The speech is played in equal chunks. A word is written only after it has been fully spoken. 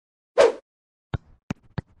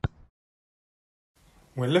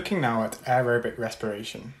We're looking now at aerobic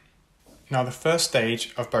respiration. Now, the first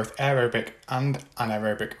stage of both aerobic and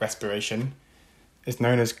anaerobic respiration is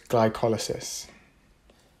known as glycolysis,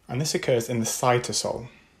 and this occurs in the cytosol.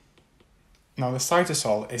 Now, the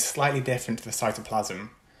cytosol is slightly different to the cytoplasm.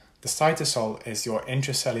 The cytosol is your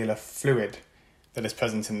intracellular fluid that is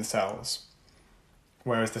present in the cells,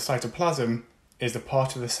 whereas the cytoplasm is the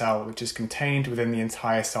part of the cell which is contained within the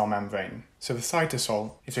entire cell membrane. So the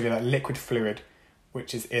cytosol is really that liquid fluid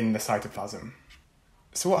which is in the cytoplasm.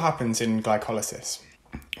 So what happens in glycolysis?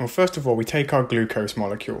 Well, first of all, we take our glucose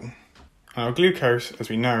molecule. Our glucose, as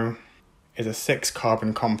we know, is a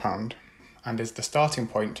 6-carbon compound and is the starting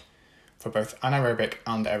point for both anaerobic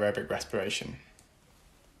and aerobic respiration.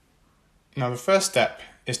 Now, the first step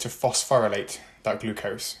is to phosphorylate that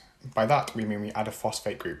glucose. By that, we mean we add a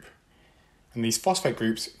phosphate group. And these phosphate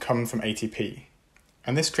groups come from ATP.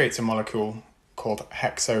 And this creates a molecule called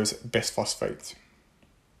hexose bisphosphate,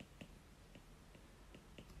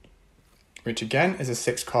 which again is a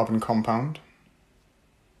 6-carbon compound,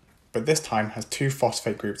 but this time has 2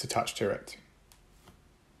 phosphate groups attached to it.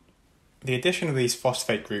 The addition of these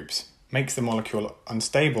phosphate groups makes the molecule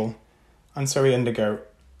unstable, and so we undergo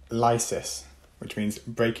lysis, which means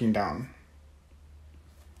breaking down.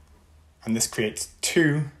 And this creates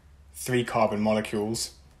 2 3-carbon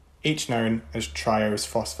molecules, each known as triose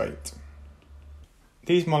phosphate.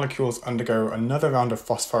 These molecules undergo another round of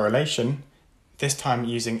phosphorylation, this time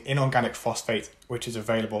using inorganic phosphate which is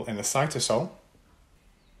available in the cytosol,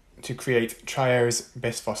 to create triose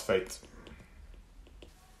bisphosphate.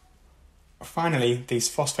 Finally, these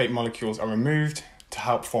phosphate molecules are removed to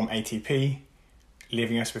help form ATP,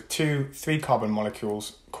 leaving us with 2 3-carbon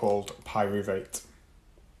molecules called pyruvate.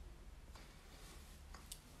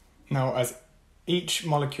 Now, as each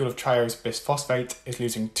molecule of triose bisphosphate is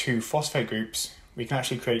losing 2 phosphate groups, we can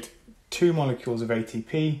actually create 2 molecules of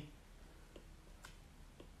ATP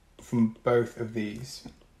from both of these.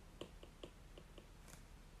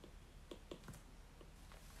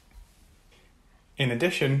 In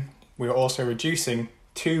addition, we are also reducing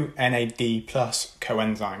 2 NAD+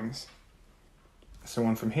 coenzymes. So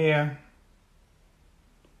one from here,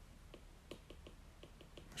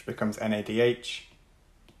 which becomes NADH,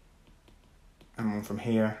 and one from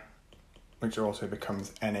here, which also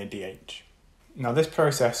becomes NADH. Now, this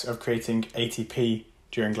process of creating ATP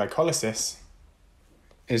during glycolysis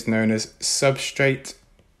is known as substrate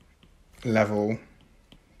level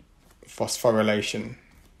phosphorylation.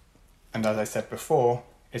 And as I said before,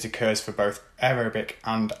 it occurs for both aerobic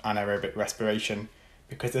and anaerobic respiration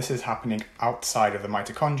because this is happening outside of the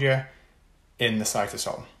mitochondria in the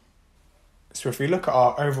cytosol. So if we look at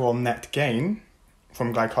our overall net gain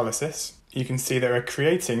from glycolysis, you can see that we're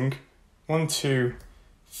creating 4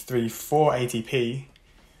 ATP,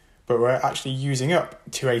 but we're actually using up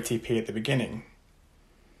 2 ATP at the beginning.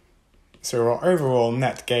 So our overall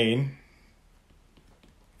net gain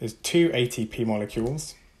is 2 ATP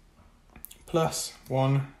molecules plus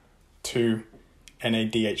 2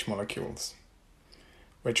 NADH molecules,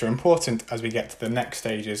 which are important as we get to the next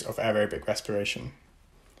stages of aerobic respiration.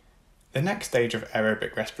 The next stage of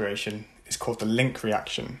aerobic respiration is called the link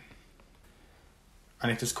reaction.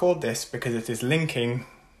 And it is called this because it is linking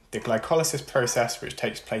the glycolysis process which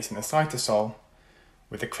takes place in the cytosol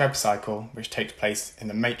with the Krebs cycle which takes place in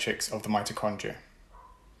the matrix of the mitochondria.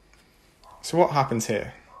 So what happens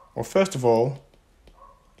here? Well, first of all,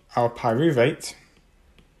 our pyruvate,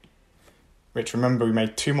 which remember we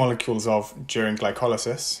made 2 molecules of during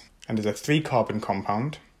glycolysis and is a 3-carbon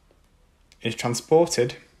compound, is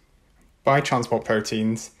transported by transport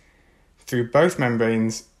proteins through both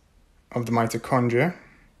membranes of the mitochondria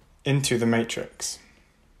into the matrix.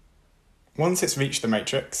 Once it's reached the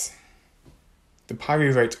matrix, the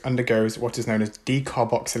pyruvate undergoes what is known as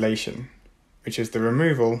decarboxylation, which is the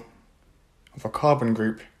removal of a carbon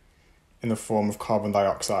group in the form of carbon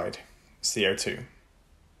dioxide, CO2.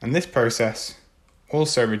 And this process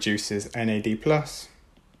also reduces NAD+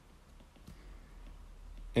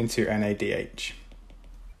 into NADH.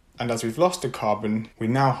 And as we've lost a carbon, we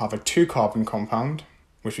now have a 2-carbon compound,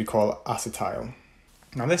 which we call acetyl.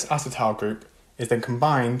 Now, this acetyl group is then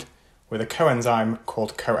combined with a coenzyme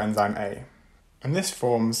called coenzyme A. And this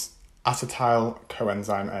forms acetyl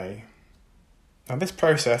coenzyme A. Now, this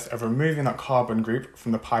process of removing that carbon group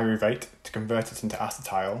from the pyruvate to convert it into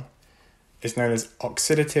acetyl is known as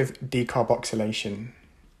oxidative decarboxylation.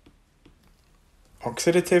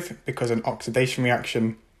 Oxidative because an oxidation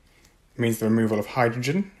reaction means the removal of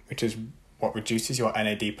hydrogen, which is what reduces your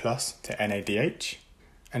NAD+ to NADH,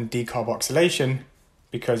 and decarboxylation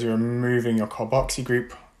because you're removing your carboxy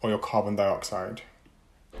group or your carbon dioxide.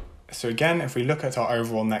 So again, if we look at our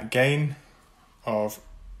overall net gain of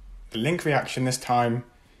the link reaction this time,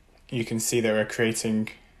 you can see that we're creating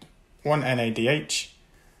one NADH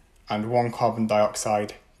and one carbon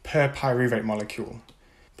dioxide per pyruvate molecule.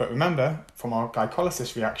 But remember, from our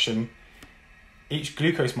glycolysis reaction, each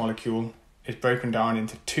glucose molecule is broken down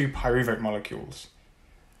into 2 pyruvate molecules.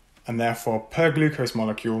 And therefore, per glucose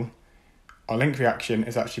molecule, our link reaction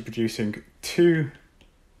is actually producing 2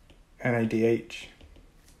 NADH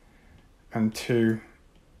and 2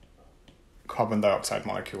 carbon dioxide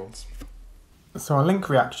molecules. So our link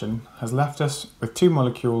reaction has left us with 2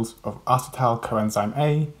 molecules of acetyl coenzyme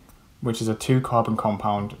A, which is a 2-carbon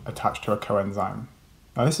compound attached to a coenzyme.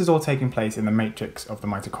 Now this is all taking place in the matrix of the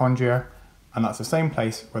mitochondria, and that's the same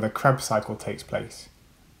place where the Krebs cycle takes place,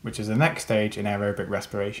 which is the next stage in aerobic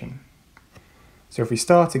respiration. So if we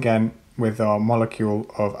start again with our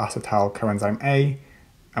molecule of acetyl coenzyme A,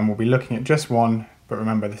 and we'll be looking at just one, but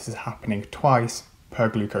remember this is happening twice per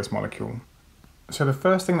glucose molecule. So the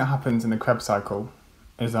first thing that happens in the Krebs cycle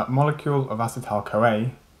is that molecule of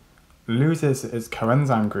acetyl-CoA loses its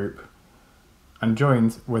coenzyme group and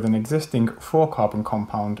joins with an existing 4-carbon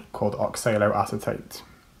compound called oxaloacetate.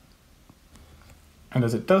 And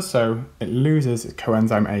as it does so, it loses its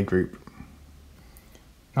coenzyme A group.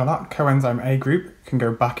 Now that coenzyme A group can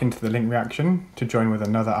go back into the link reaction to join with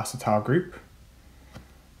another acetyl group,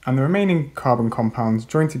 and the remaining carbon compounds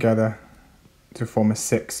join together to form a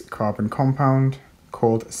 6-carbon compound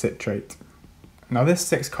called citrate. Now this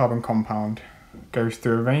 6-carbon compound goes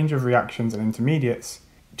through a range of reactions and intermediates,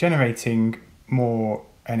 generating more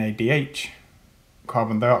NADH,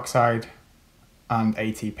 carbon dioxide, and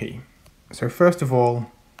ATP. So first of all,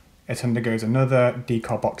 it undergoes another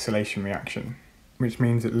decarboxylation reaction, which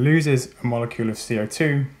means it loses a molecule of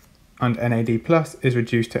CO2 and NAD+ is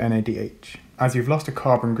reduced to NADH. As you've lost a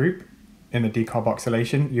carbon group in the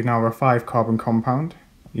decarboxylation, you now have a 5-carbon compound.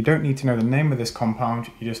 You don't need to know the name of this compound,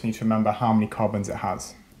 you just need to remember how many carbons it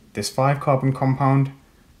has. This 5-carbon compound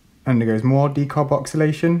undergoes more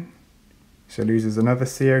decarboxylation, so loses another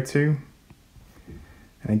CO2,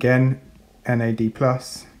 and again NAD+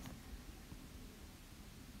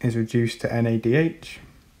 is reduced to NADH,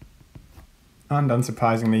 and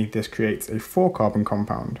unsurprisingly this creates a 4-carbon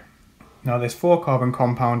compound. Now this 4-carbon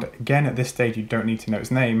compound, again at this stage you don't need to know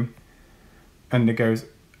its name, undergoes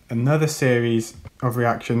another series of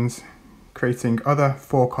reactions creating other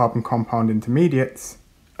 4-carbon compound intermediates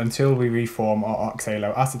until we reform our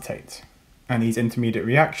oxaloacetate. And these intermediate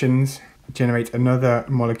reactions generate another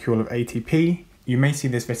molecule of ATP. You may see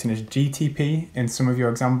this written as GTP in some of your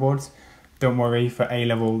exam boards. Don't worry, for A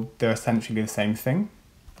level they're essentially the same thing.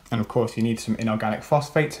 And of course you need some inorganic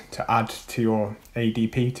phosphate to add to your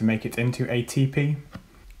ADP to make it into ATP.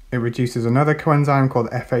 It reduces another coenzyme called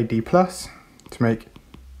FAD+ to make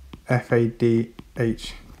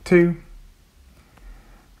FADH2,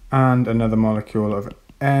 and another molecule of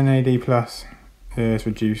NAD+ is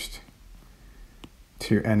reduced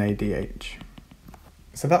to NADH.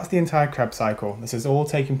 So that's the entire Krebs cycle. This is all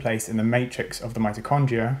taking place in the matrix of the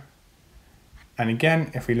mitochondria. And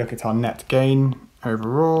again, if we look at our net gain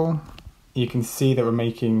overall, you can see that we're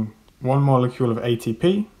making 1 molecule of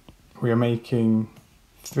ATP, we are making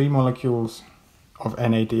 3 molecules of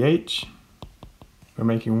NADH, we're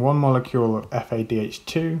making 1 molecule of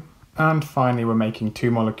FADH2, and finally we're making 2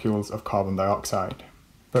 molecules of carbon dioxide.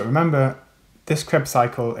 But remember, this Krebs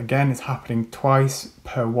cycle again is happening twice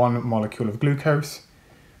per 1 molecule of glucose,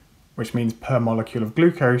 which means per molecule of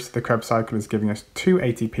glucose the Krebs cycle is giving us 2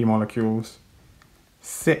 ATP molecules,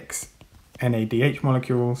 6 NADH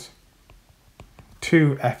molecules,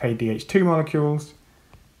 2 FADH2 molecules,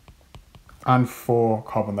 and 4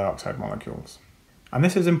 carbon dioxide molecules. And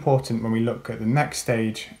this is important when we look at the next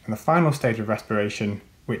stage and the final stage of respiration,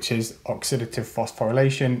 which is oxidative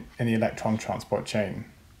phosphorylation in the electron transport chain,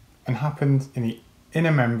 and happens in the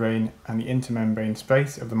inner membrane and the intermembrane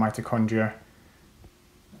space of the mitochondria.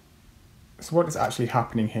 So what is actually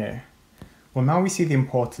happening here? Well, now we see the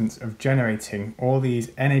importance of generating all these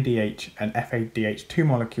NADH and FADH2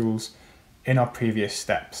 molecules in our previous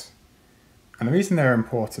steps. And the reason they're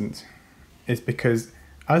important is because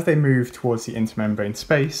as they move towards the intermembrane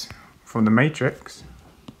space from the matrix,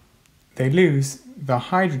 they lose the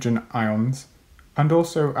hydrogen ions and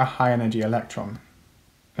also a high energy electron.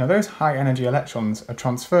 Now those high energy electrons are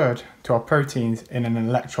transferred to our proteins in an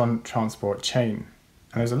electron transport chain.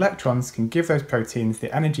 And those electrons can give those proteins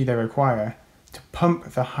the energy they require to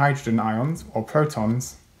pump the hydrogen ions, or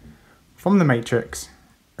protons, from the matrix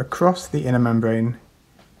across the inner membrane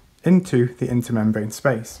into the intermembrane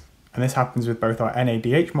space. And this happens with both our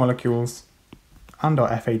NADH molecules and our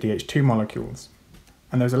FADH2 molecules.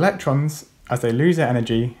 And those electrons, as they lose their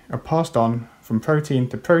energy, are passed on from protein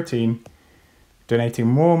to protein, donating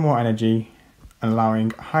more and more energy and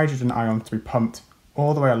allowing hydrogen ions to be pumped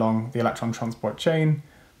all the way along the electron transport chain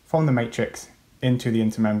from the matrix into the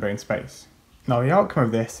intermembrane space. Now the outcome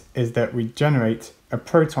of this is that we generate a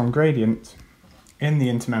proton gradient in the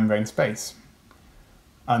intermembrane space.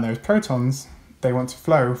 And those protons, they want to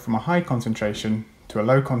flow from a high concentration to a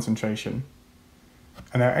low concentration.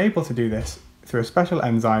 And they're able to do this through a special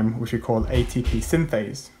enzyme which we call ATP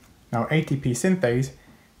synthase. Now ATP synthase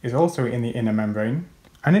is also in the inner membrane,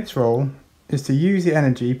 and its role is to use the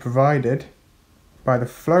energy provided by the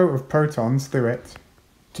flow of protons through it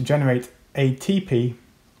to generate ATP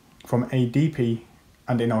from ADP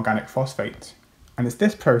and inorganic phosphate. And it's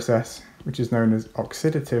this process which is known as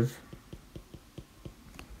oxidative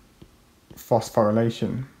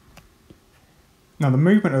phosphorylation. Now the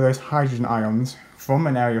movement of those hydrogen ions from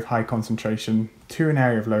an area of high concentration to an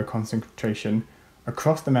area of low concentration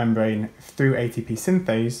across the membrane through ATP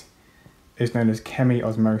synthase is known as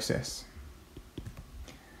chemiosmosis.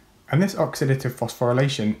 And this oxidative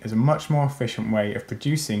phosphorylation is a much more efficient way of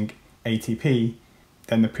producing ATP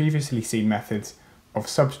than the previously seen methods of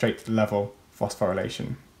substrate level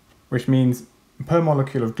phosphorylation, which means per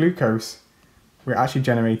molecule of glucose we're actually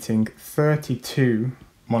generating 32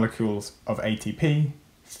 molecules of ATP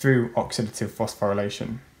through oxidative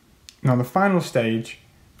phosphorylation. Now the final stage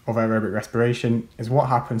of aerobic respiration is what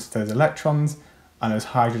happens to those electrons and those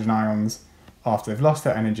hydrogen ions after they've lost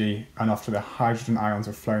their energy and after the hydrogen ions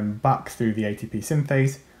have flown back through the ATP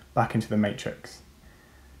synthase back into the matrix.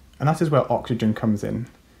 And that is where oxygen comes in.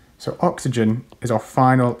 So oxygen is our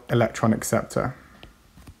final electron acceptor.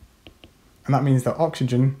 And that means that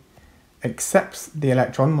oxygen accepts the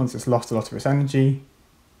electron once it's lost a lot of its energy,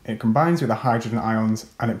 it combines with the hydrogen ions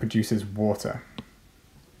and it produces water.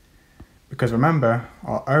 Because remember,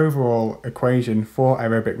 our overall equation for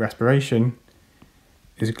aerobic respiration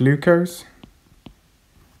is glucose,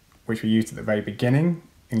 which we used at the very beginning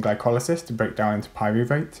in glycolysis to break down into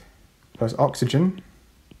pyruvate, plus oxygen,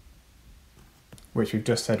 which we've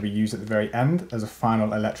just said we use at the very end as a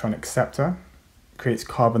final electron acceptor, creates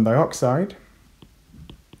carbon dioxide,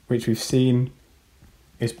 which we've seen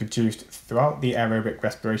is produced throughout the aerobic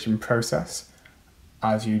respiration process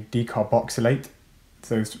as you decarboxylate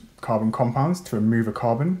those carbon compounds to remove a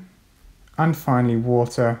carbon. And finally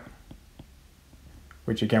water,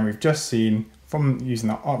 which again we've just seen from using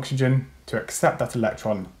that oxygen to accept that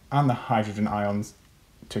electron and the hydrogen ions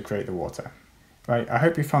to create the water. Right, I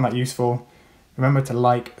hope you found that useful. Remember to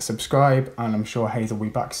like, subscribe, and I'm sure Hazel will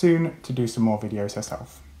be back soon to do some more videos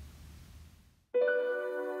herself.